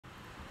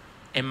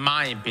In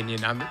my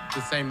opinion, I'm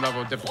the same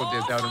level of difficulty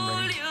as Elden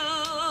Ring.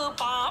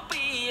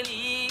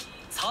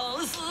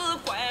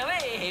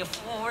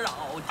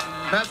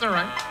 That's all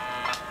right.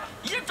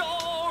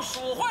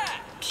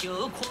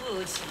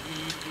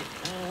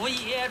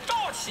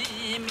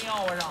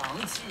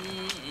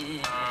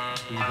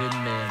 The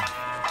Hidden Man.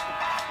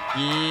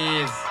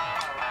 Yes.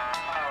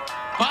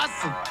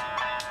 Awesome.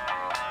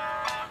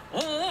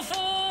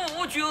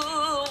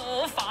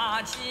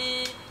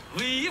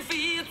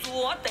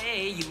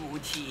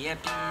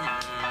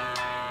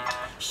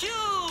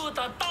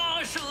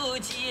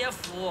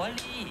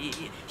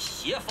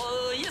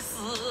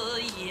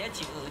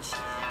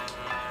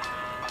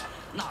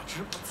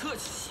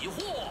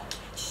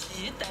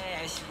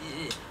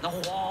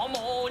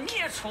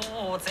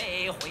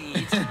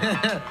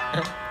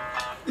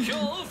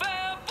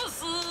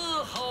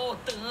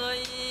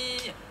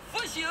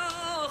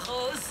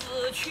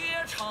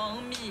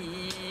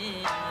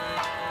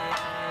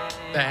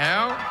 The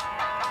hell?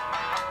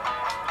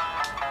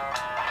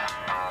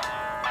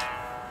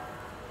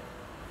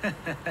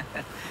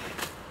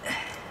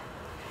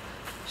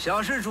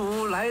小施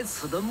主来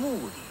此的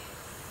目的，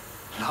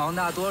老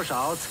衲多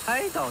少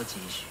猜到几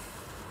许。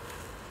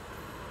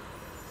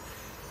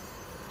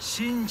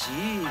心急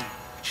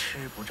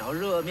吃不着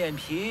热面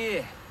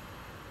皮，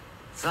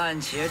暂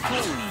且助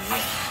你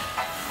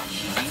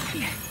一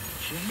臂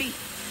之力。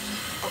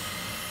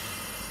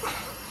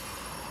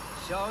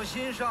小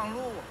心上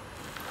路，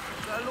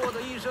再落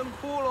得一身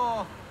窟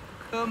窿，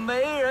可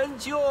没人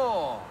救。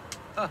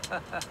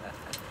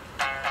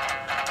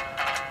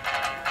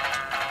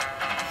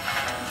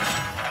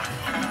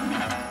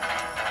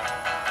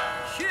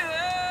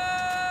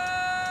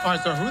All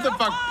right, so who the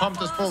fuck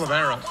pumped us full of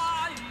arrows?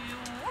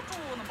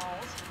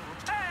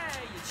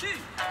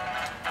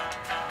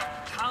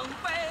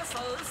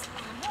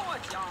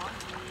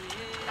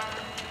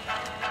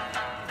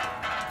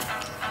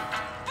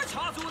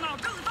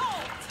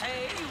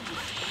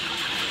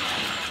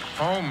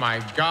 Oh my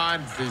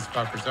God, these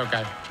fuckers.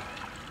 Okay.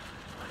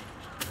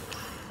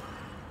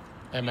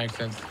 That makes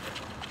sense.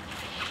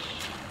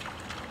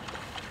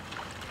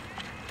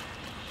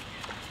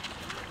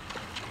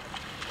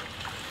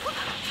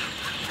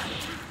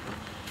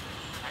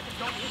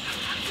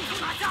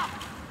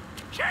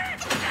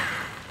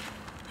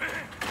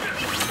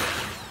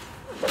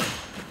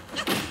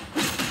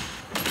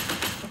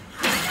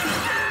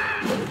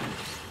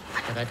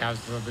 Okay, that guy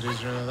was a little bit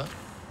easier than that.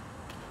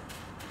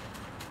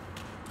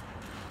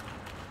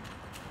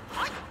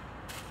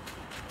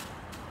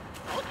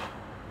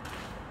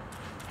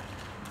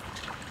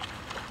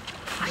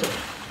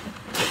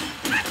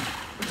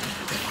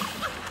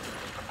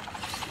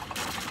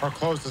 Our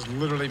clothes is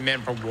literally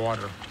meant for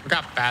water. We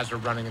got faster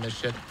running in this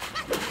shit.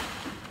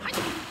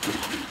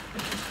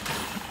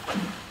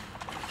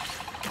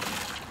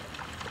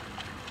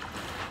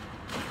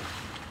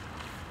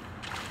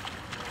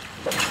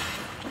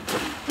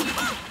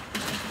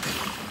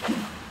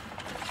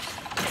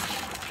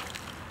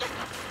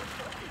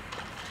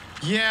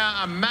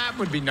 Yeah, a map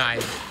would be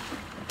nice.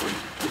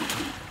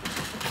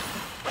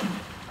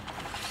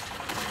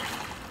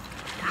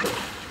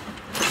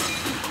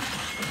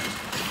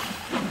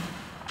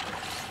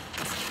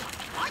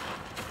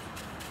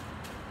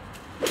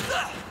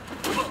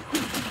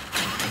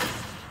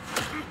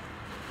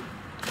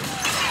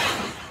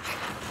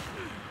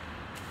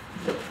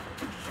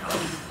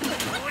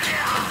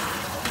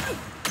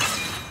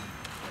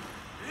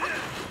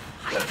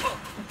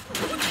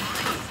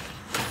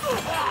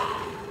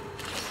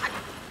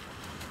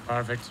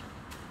 Perfect.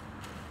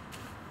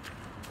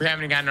 We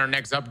haven't gotten our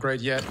next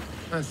upgrade yet.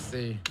 Let's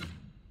see.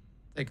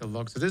 Take a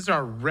look. So this is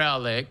our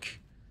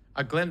relic.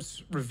 A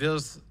glimpse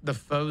reveals the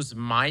foe's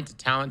might.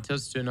 Talent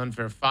tilts to an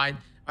unfair fight.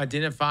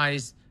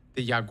 Identifies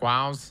the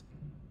Yaguais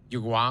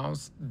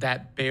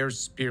that bear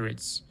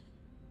spirits.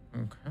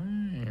 Okay.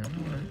 All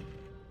right.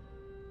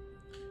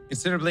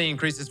 Considerably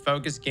increases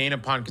focus gain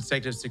upon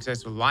consecutive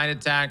successful light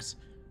attacks.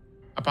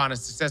 Upon a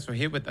successful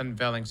hit with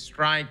Unveiling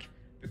Strike.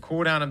 The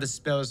cooldown of the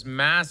spell is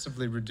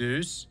massively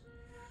reduced.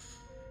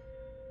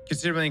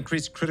 Considerably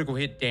increased critical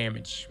hit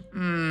damage.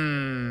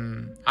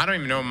 I don't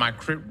even know what my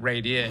crit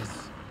rate is.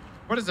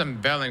 What is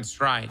Unveiling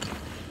Strike?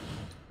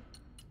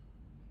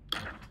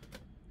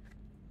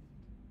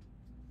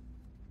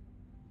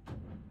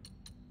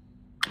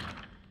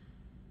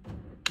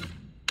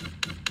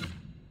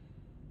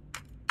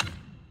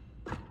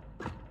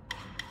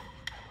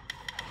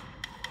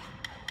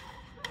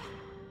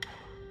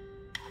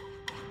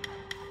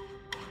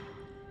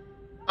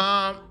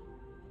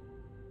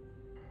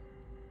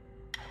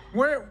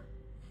 Where?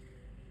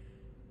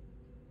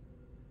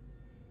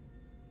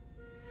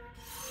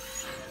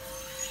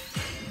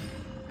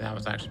 That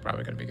was actually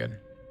probably going to be good.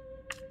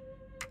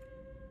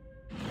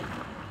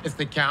 It's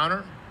the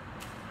counter.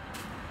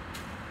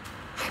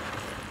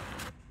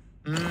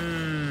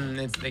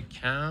 It's the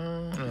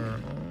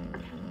counter.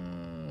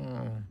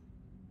 Oh.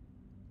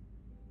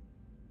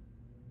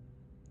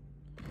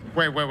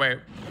 Wait.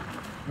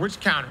 Which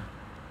counter?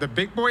 The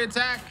big boy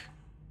attack?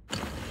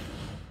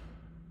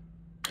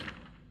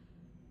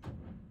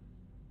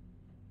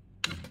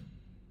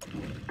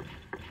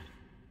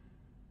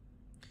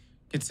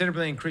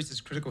 Considerably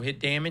increases critical hit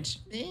damage.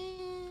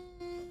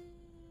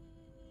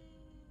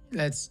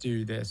 Let's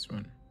do this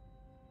one.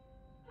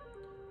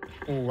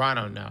 Oh, I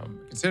don't know.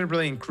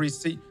 Considerably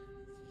increase.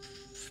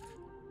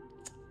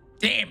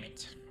 Damn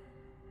it.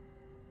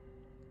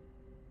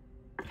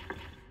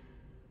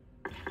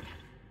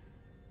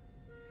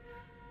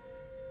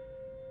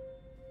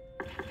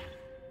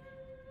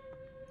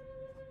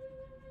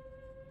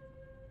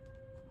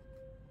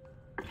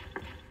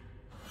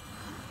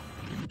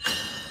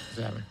 What's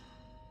happening?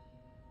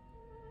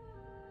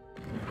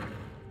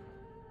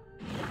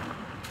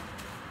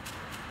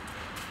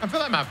 I feel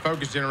like my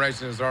focus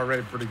generation is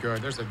already pretty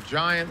good. There's a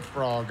giant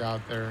frog out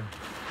there.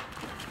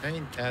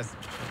 Ain't that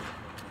some shit?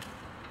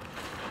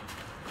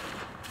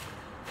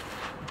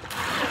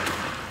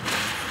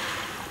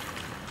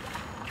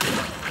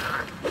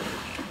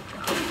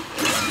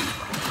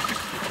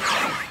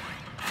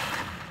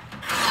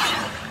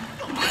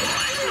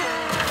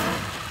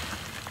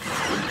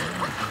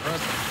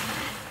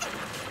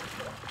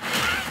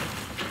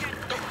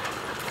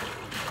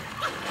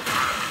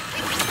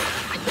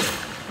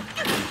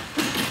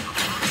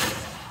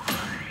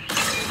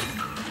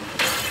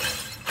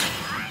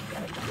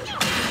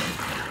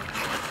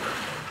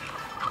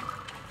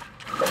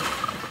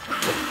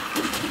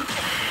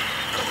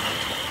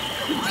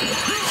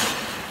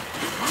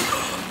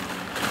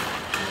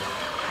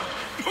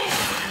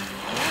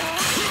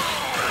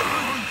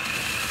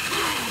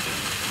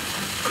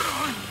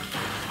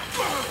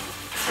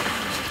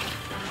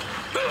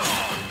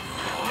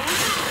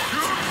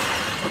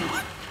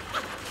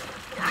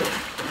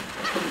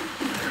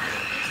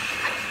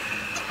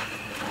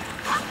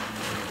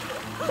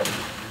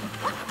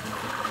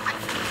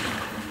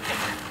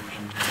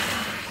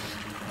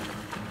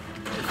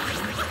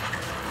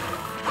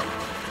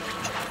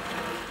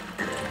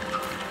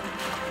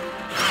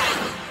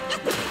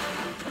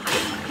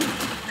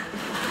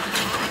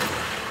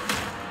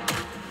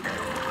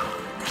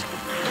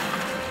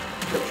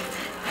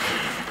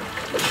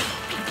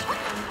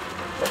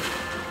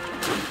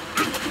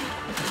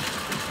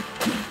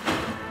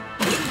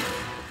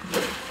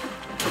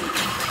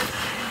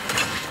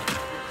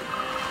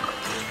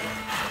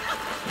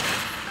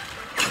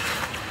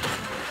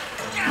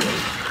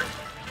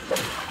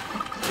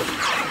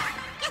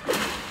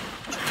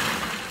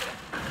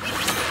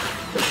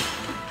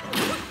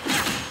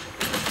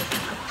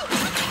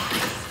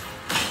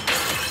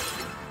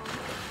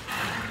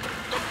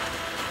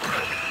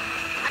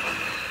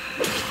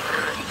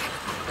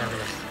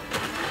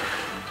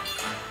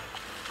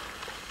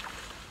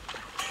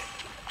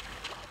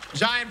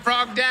 Giant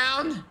frog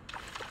down.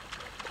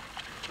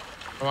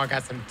 Oh, I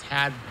got some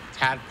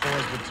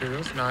tadpoles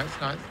materials. Nice,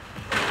 nice.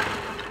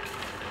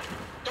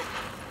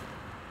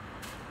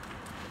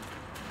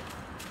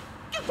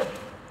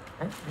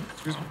 Oh,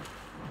 excuse me.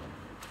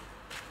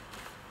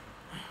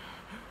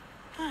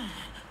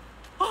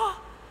 哦，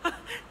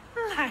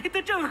来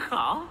得正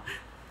好，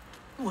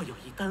我有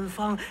一单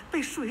方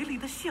被水里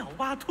的小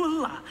蛙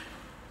吞了，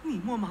你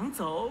莫忙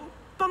走，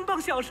帮帮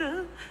小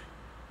神。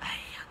哎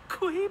呀，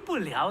亏不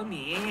了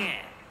你。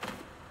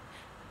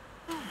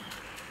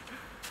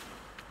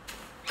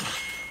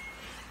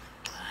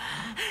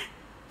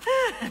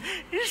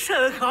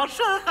甚好，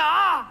甚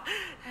好。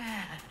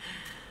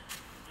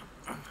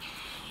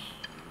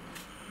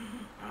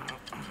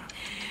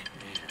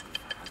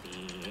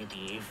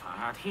地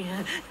法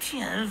天，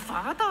天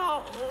法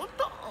道，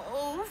道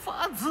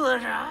法自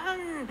然。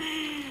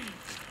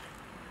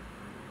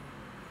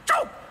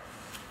走！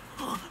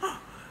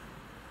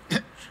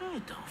这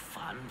等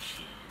凡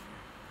品，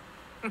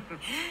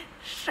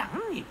赏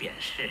你便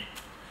是。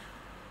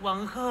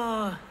往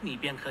后你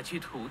便可去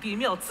土地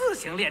庙自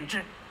行炼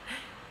制。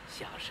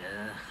小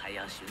神还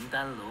要寻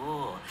丹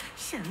炉，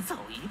先走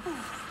一步。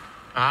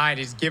Alright,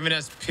 he's giving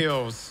us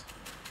pills.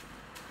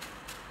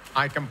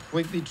 I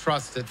completely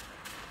trust it.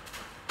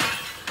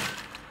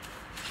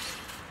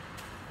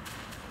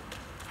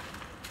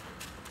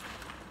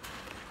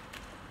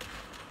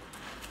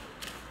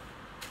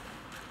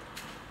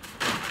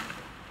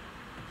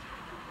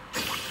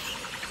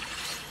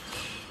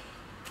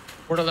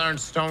 Where to learn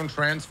stone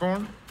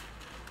transform?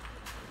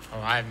 Oh,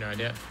 I have no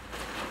idea.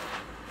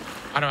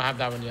 I don't have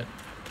that one yet.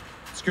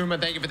 Skooma,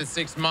 thank you for the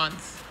 6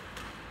 months.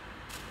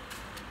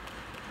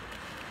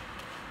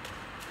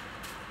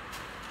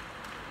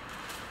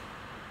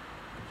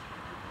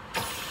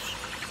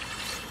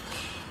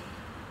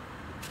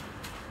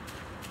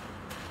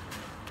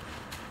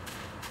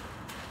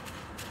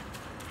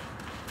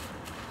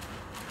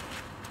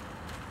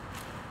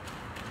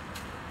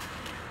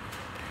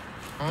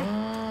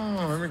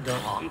 Oh, there we go.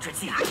 王之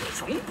驾，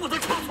容不得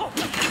出错。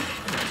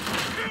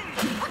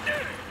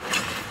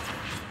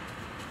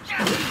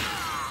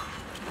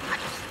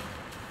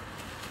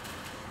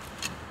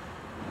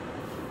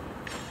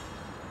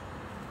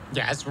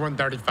Yeah, it's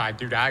 1:35,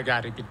 dude. I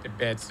gotta get to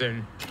bed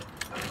soon.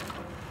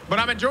 But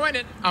I'm enjoying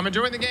it. I'm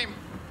enjoying the game.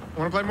 I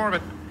want to play more of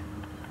it.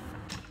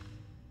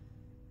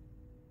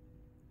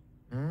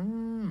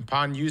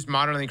 Upon use,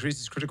 moderately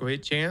increases critical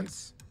hit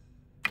chance.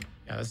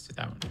 Yeah, let's do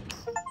that one.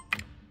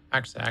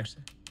 Actually.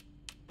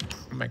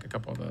 We'll make a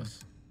couple of those.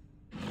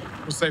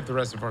 We'll save the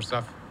rest of our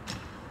stuff.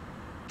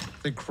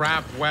 The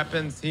craft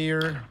weapons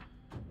here.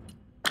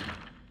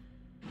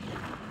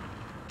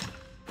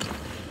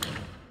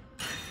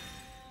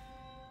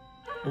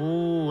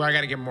 Ooh, I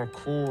gotta get more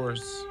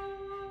cores.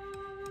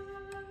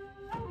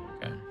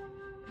 Okay.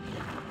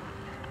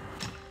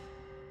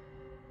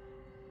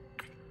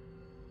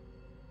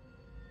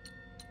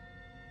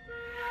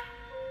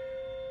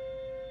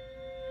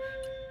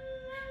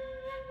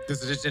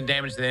 This addition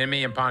damage to the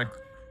enemy upon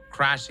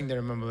crashing their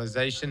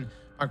immobilization.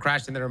 Upon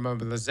crashing their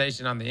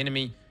immobilization on the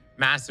enemy,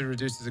 massively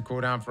reduces the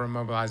cooldown for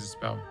immobilize a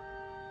spell.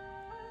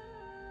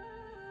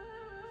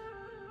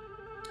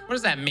 What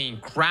does that mean?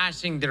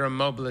 Crashing their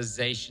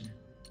immobilization.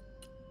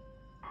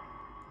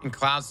 In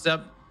Cloud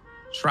Step,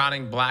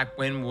 shrouding black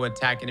wind will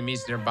attack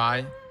enemies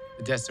nearby.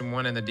 The destined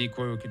one and the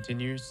decoy will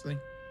continuously.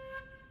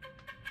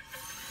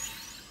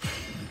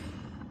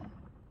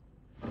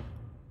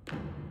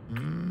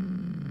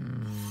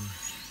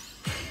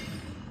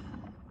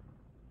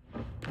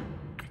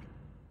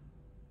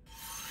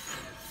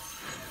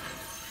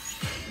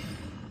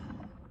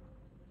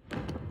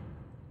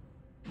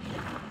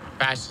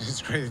 Fashion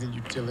is greater than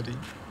utility.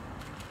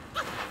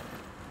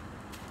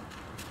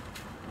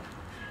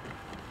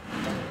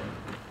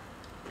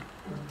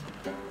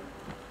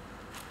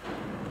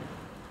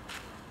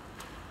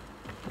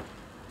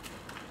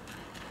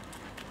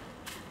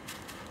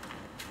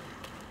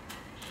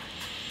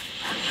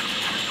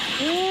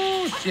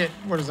 Shit,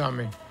 what is on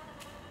me?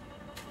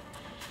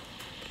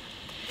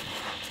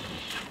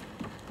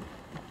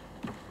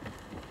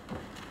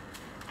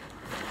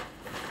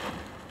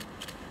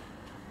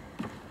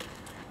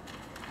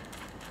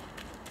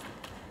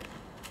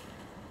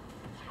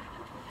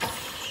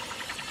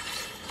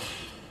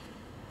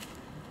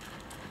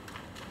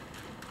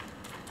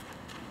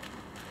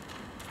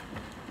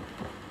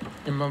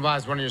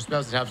 Immobilize one of your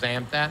spells that helps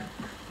amp that.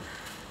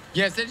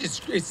 Yes,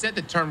 it said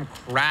the term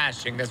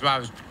crashing. That's why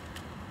I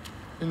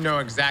didn't know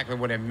exactly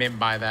what it meant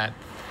by that.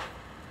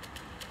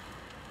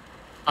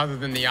 Other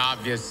than the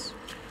obvious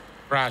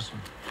crashing.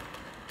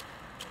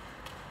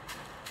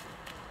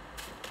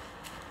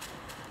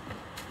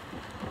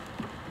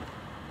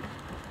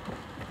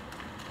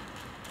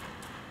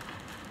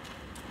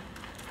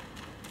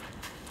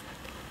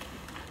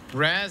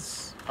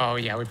 Rest? Oh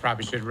yeah, we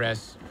probably should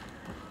rest.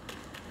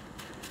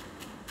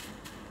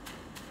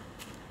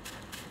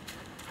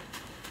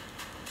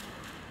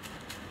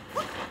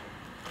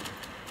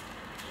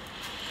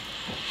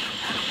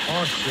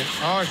 Oh shit,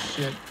 oh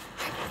shit.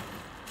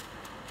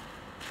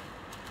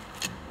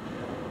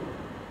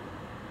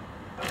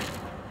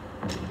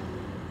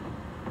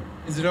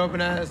 Is it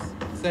open as,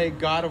 say,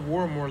 God of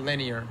War, more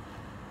linear?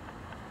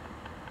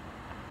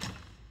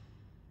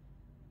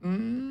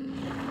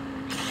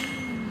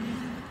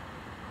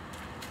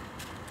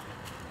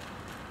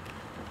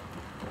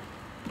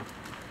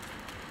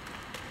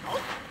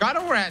 God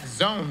of War had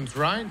zones,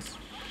 right?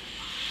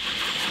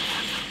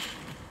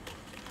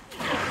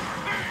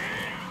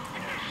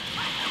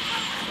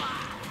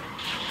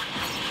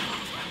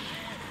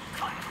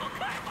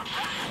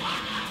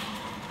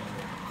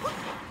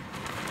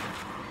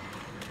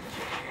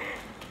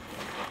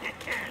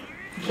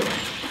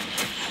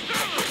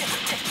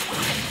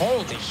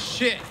 Holy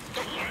shit.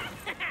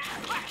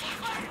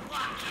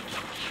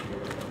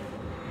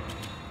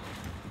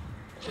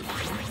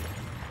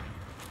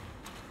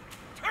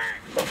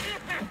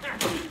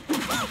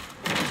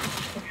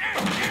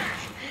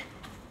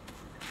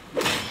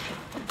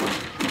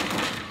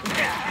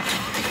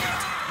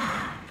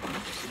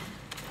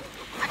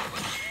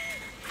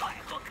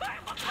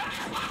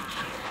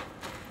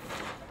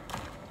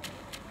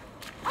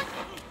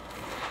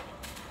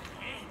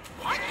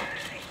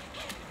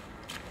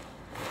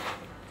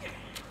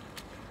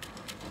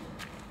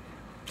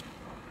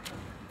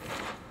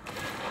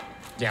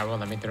 Yeah, well,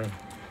 let me through.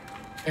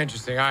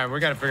 Interesting. All right,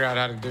 we got to figure out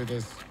how to do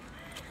this.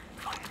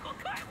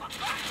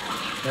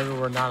 Maybe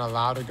we're not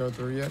allowed to go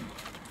through yet.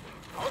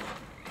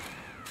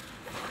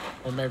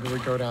 Or maybe we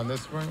go down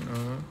this way.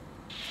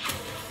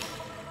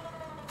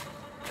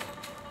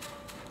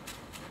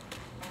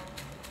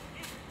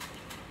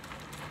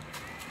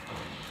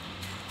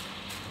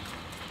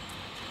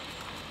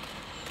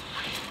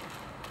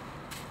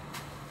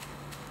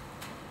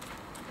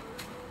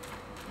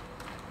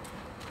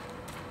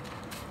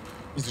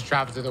 Used to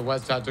travel to the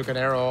west side, took an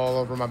arrow all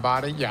over my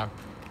body. Yeah.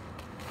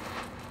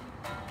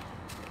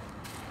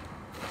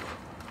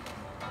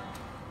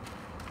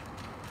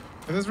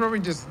 And this is where we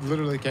just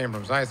literally came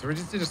from. So, right, so we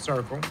just did a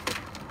circle.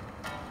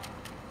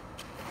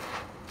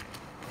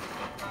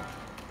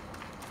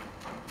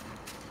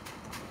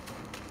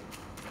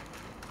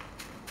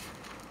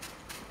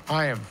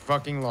 I am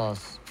fucking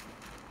lost.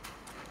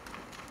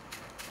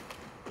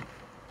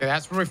 Okay,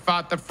 that's where we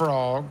fought the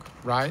frog,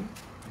 right?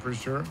 I'm pretty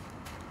sure.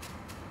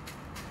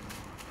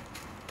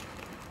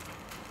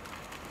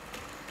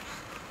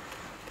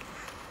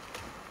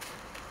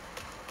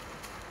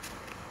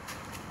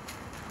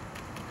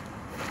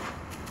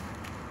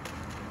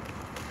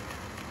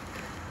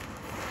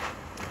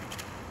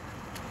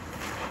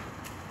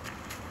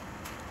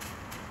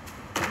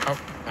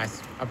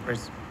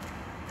 Upgrades.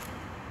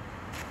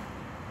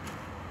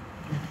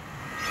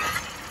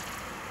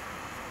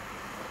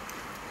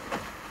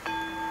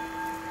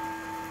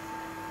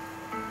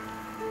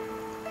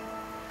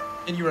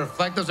 Can you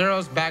reflect those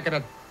arrows back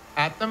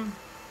at them?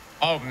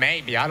 Oh,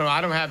 maybe. I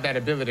don't have that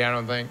ability, I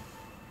don't think.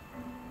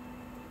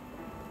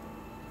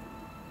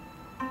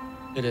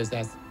 It is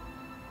that.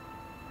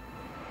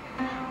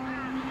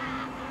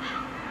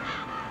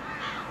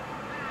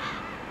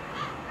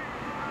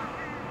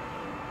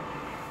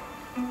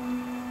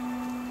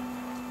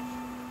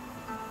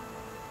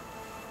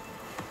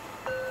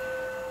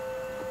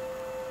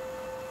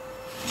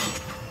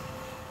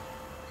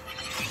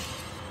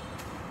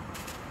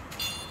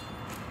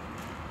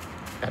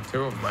 Got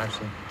two of them,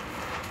 actually.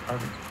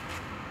 Perfect.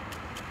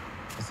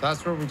 So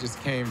that's where we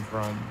just came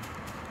from.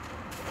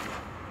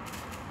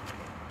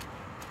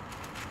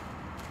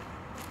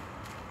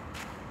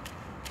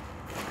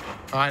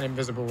 An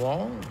invisible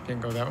wall. Can't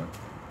go that way.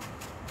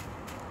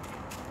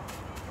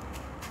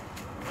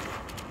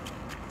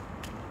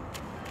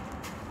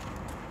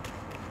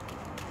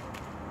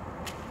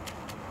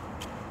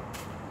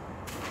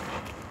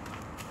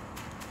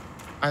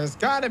 There's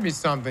got to be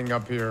something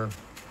up here.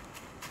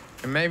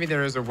 And maybe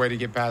there is a way to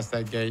get past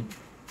that gate.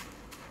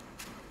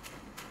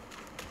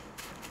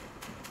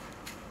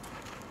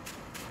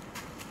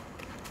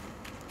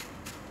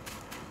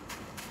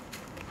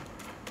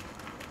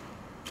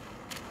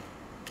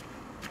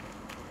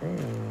 Oh,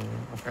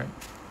 okay.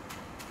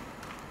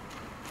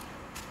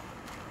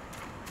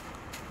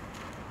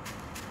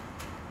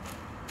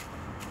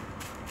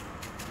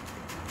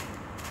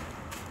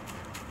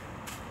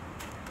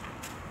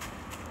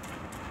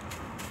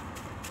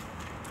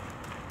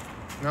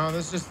 No,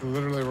 this is just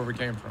literally where we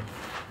came from.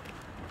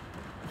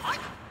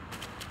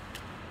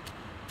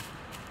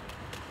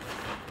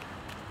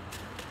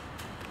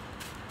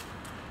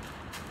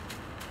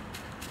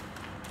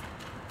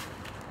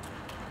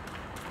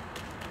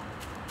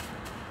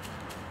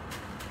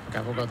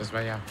 Okay, we'll go this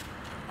way, yeah.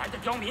 来的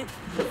刁民，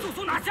速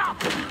速拿下！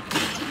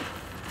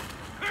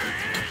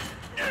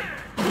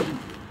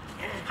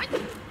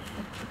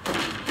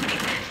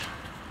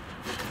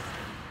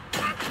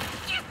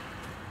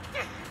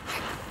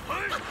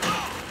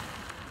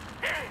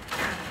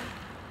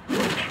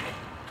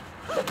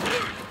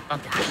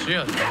 Fucking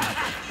shit.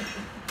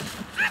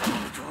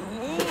 主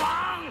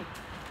王，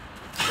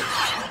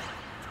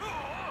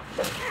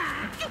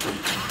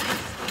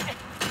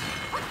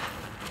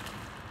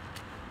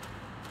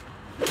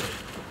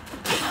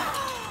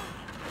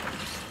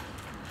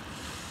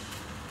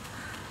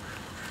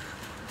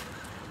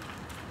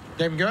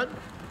 Game good?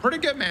 Pretty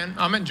good, man.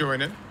 I'm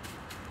enjoying it.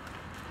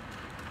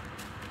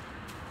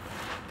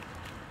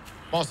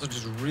 I'm also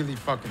just really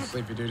fucking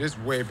sleepy, dude. It's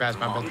way past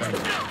my bedtime.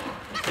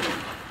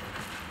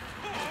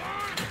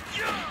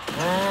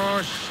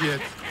 Oh,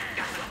 shit.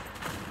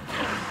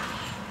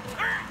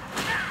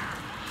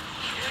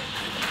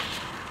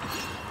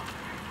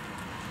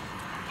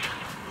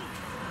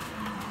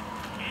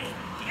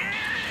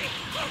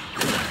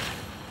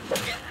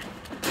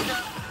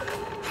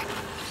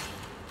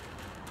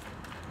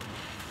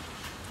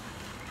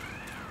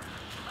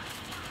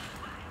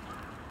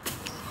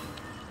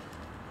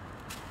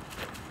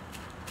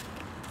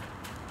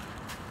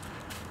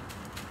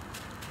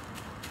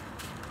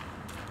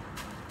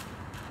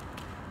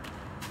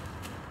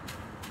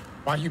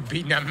 Why are you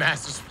beating that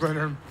Master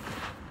Splinter?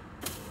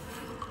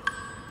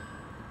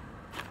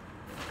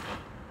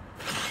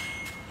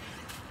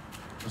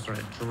 I'm sorry,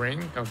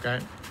 drink, okay.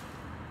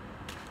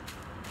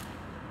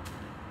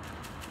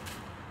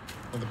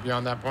 Nothing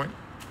beyond that point.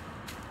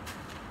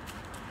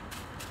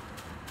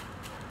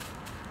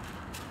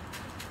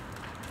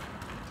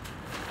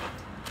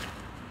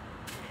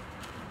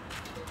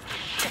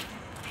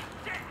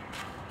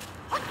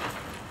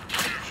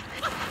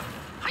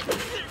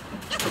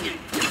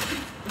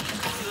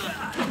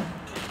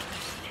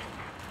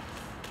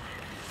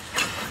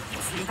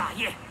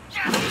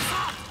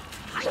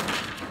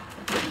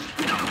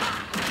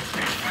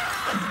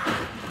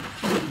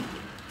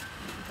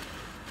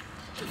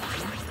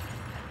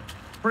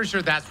 Pretty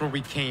sure that's where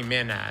we came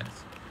in at.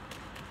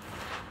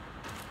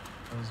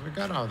 So we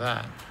got all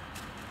that.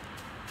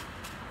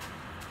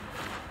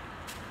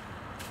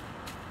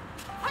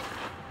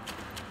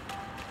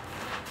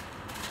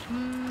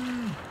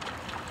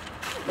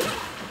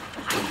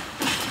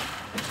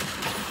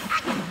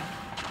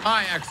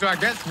 Alright, so I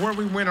guess where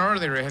we went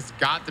earlier has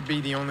got to be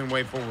the only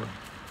way forward.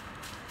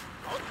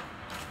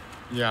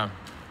 Yeah.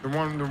 The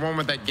one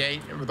with that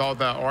gate with all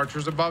the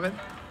archers above it.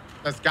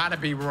 That's got to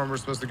be where we're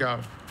supposed to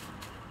go.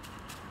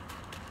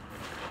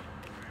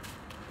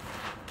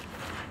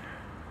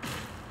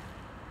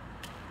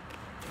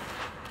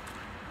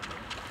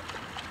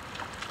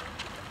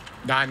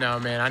 I know,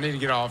 man. I need to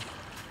get off.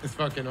 It's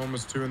fucking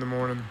almost 2 in the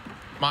morning.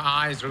 My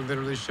eyes are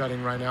literally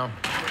shutting right now.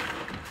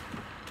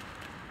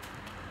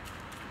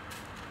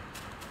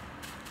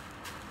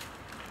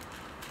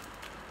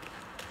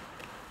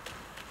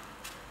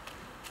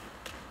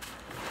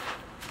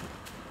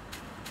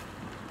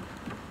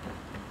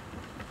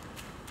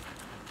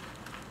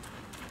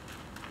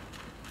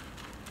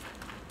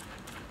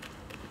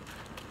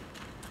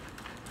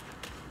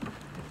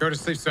 Go to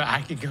sleep so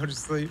I can go to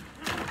sleep.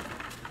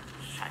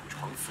 擅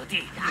闯此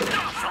地，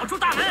守住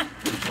大门，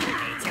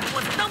每件货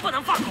都不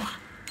能放过，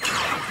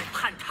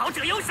叛逃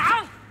者有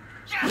赏。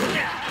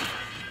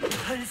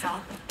恩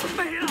赏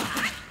没了。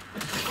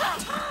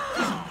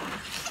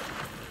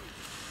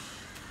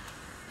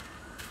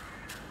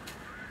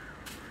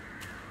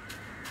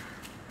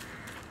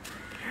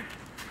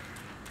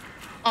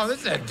Oh,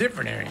 this is a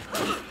different area.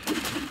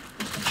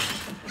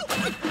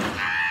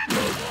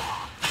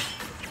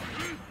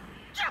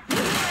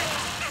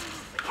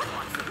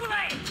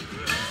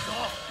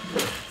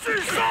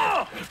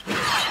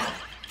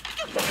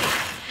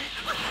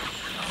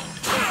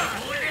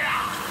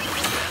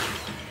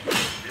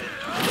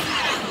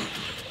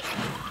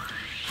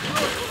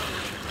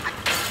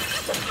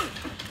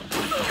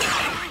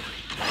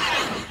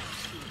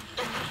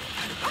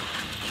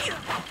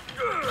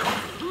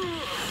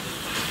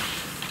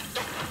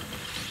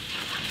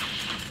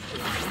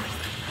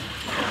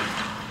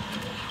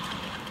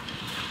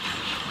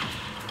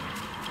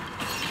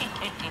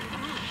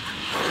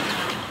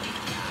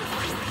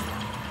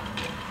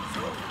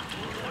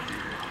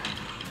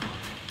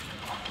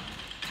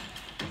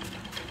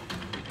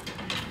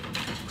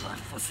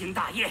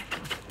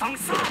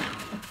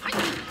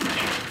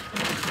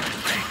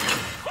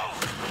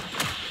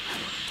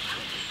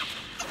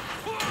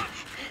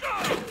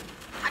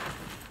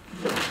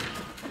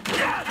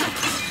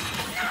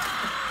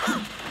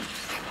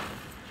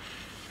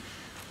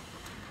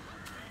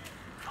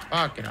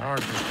 Fucking hard,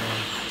 man.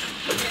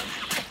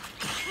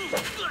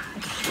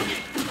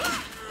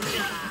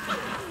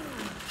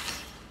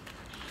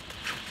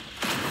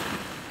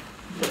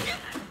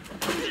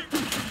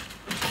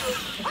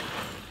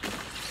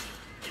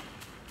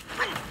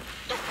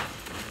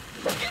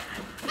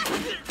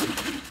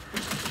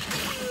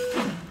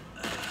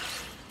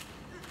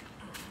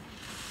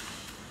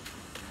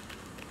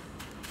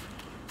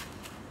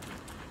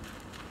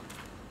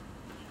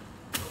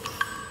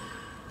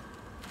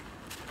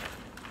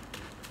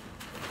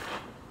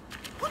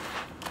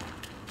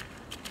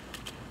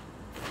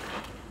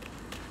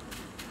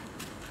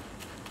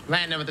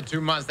 Landon with the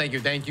 2 months. Thank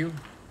you. Thank you.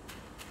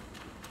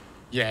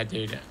 Yeah,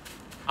 dude.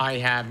 I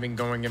have been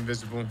going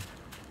invisible.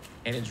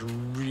 And it's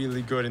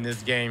really good in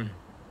this game.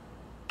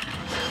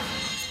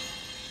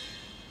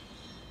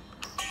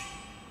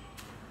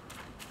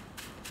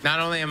 Not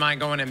only am I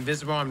going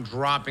invisible, I'm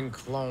dropping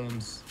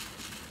clones.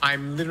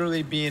 I'm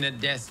literally being a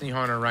Destiny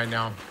hunter right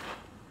now.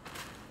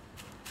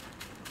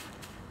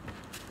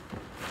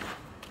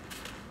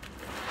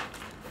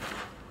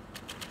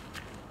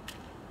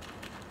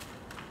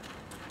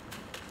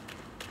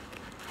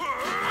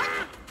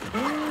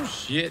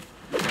 Shit.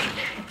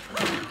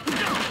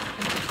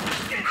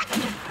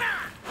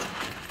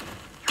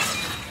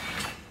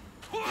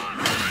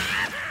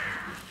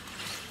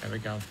 There we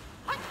go.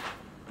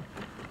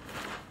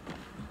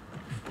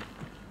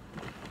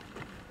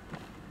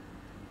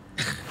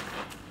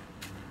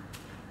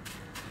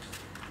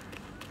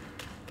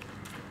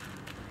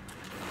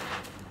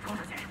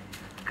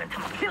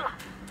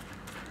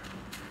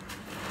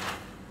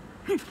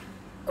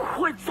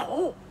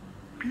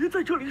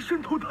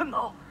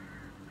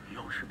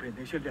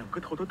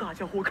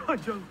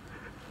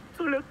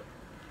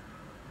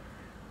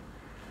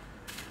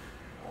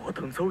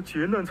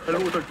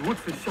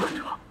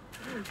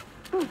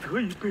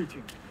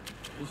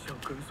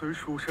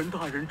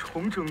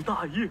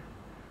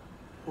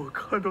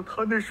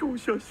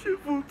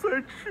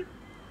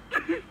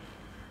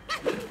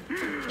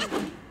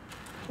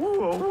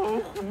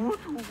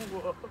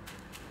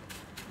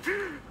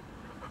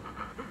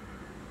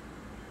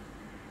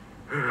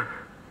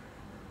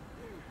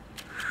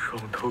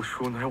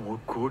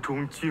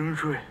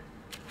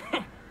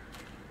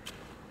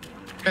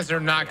 Guess they're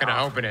not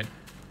gonna open it.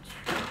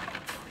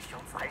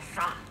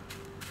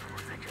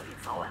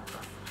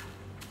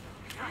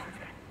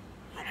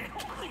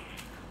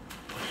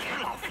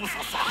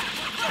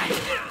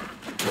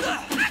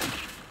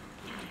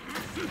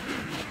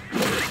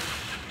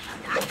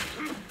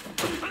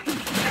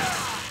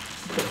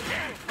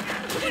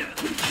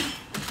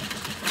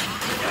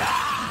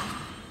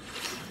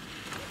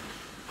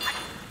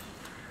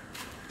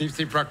 Deep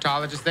sea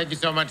proctologist, thank you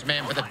so much,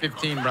 man, for the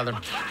 15, brother.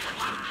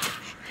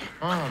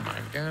 Oh my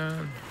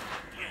god.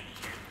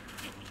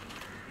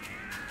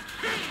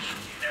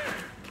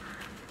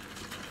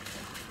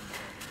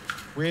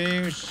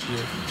 Well,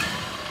 shit.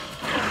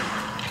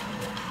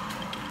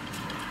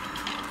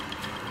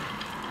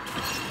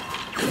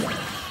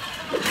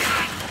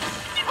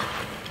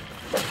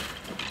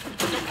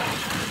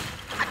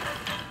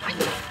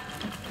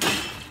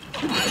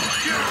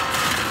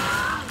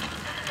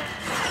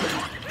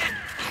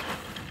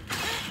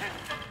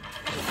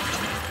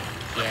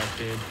 Yeah,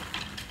 dude.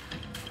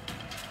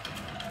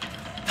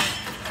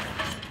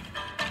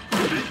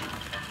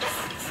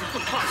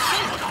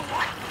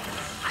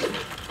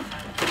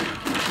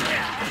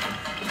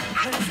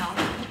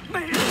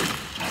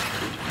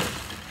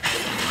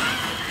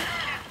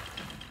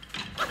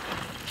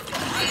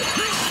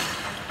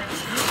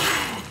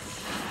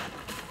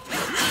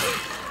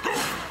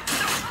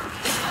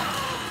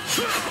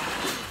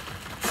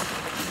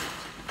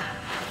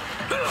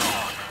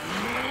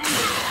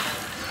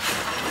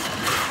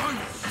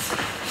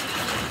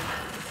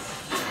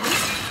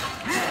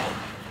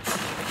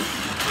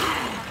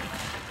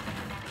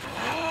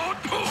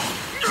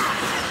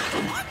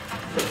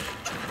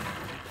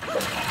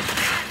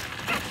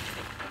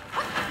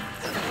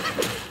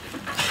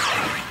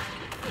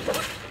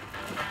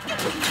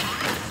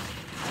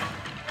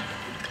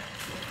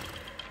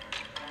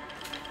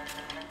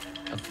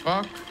 The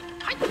fuck?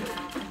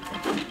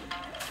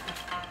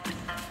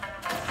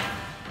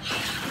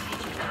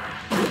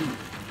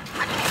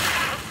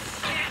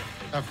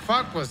 The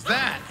fuck was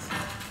that?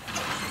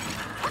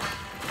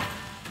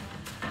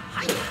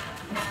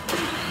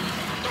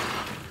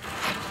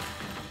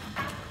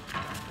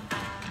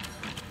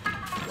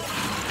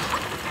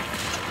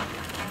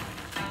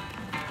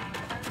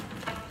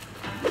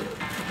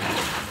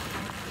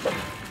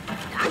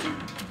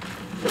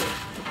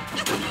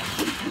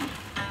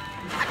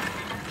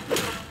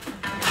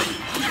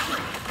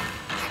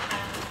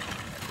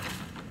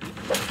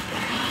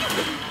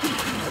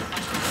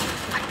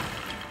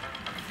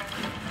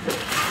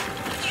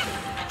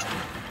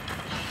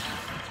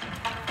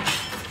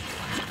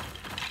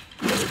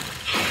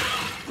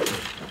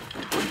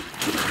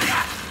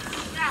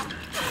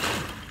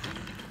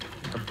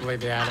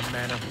 Completely out of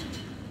mana.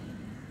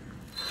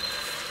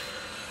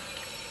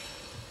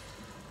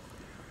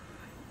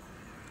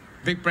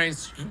 Big brain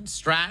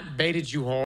strat baited you hard.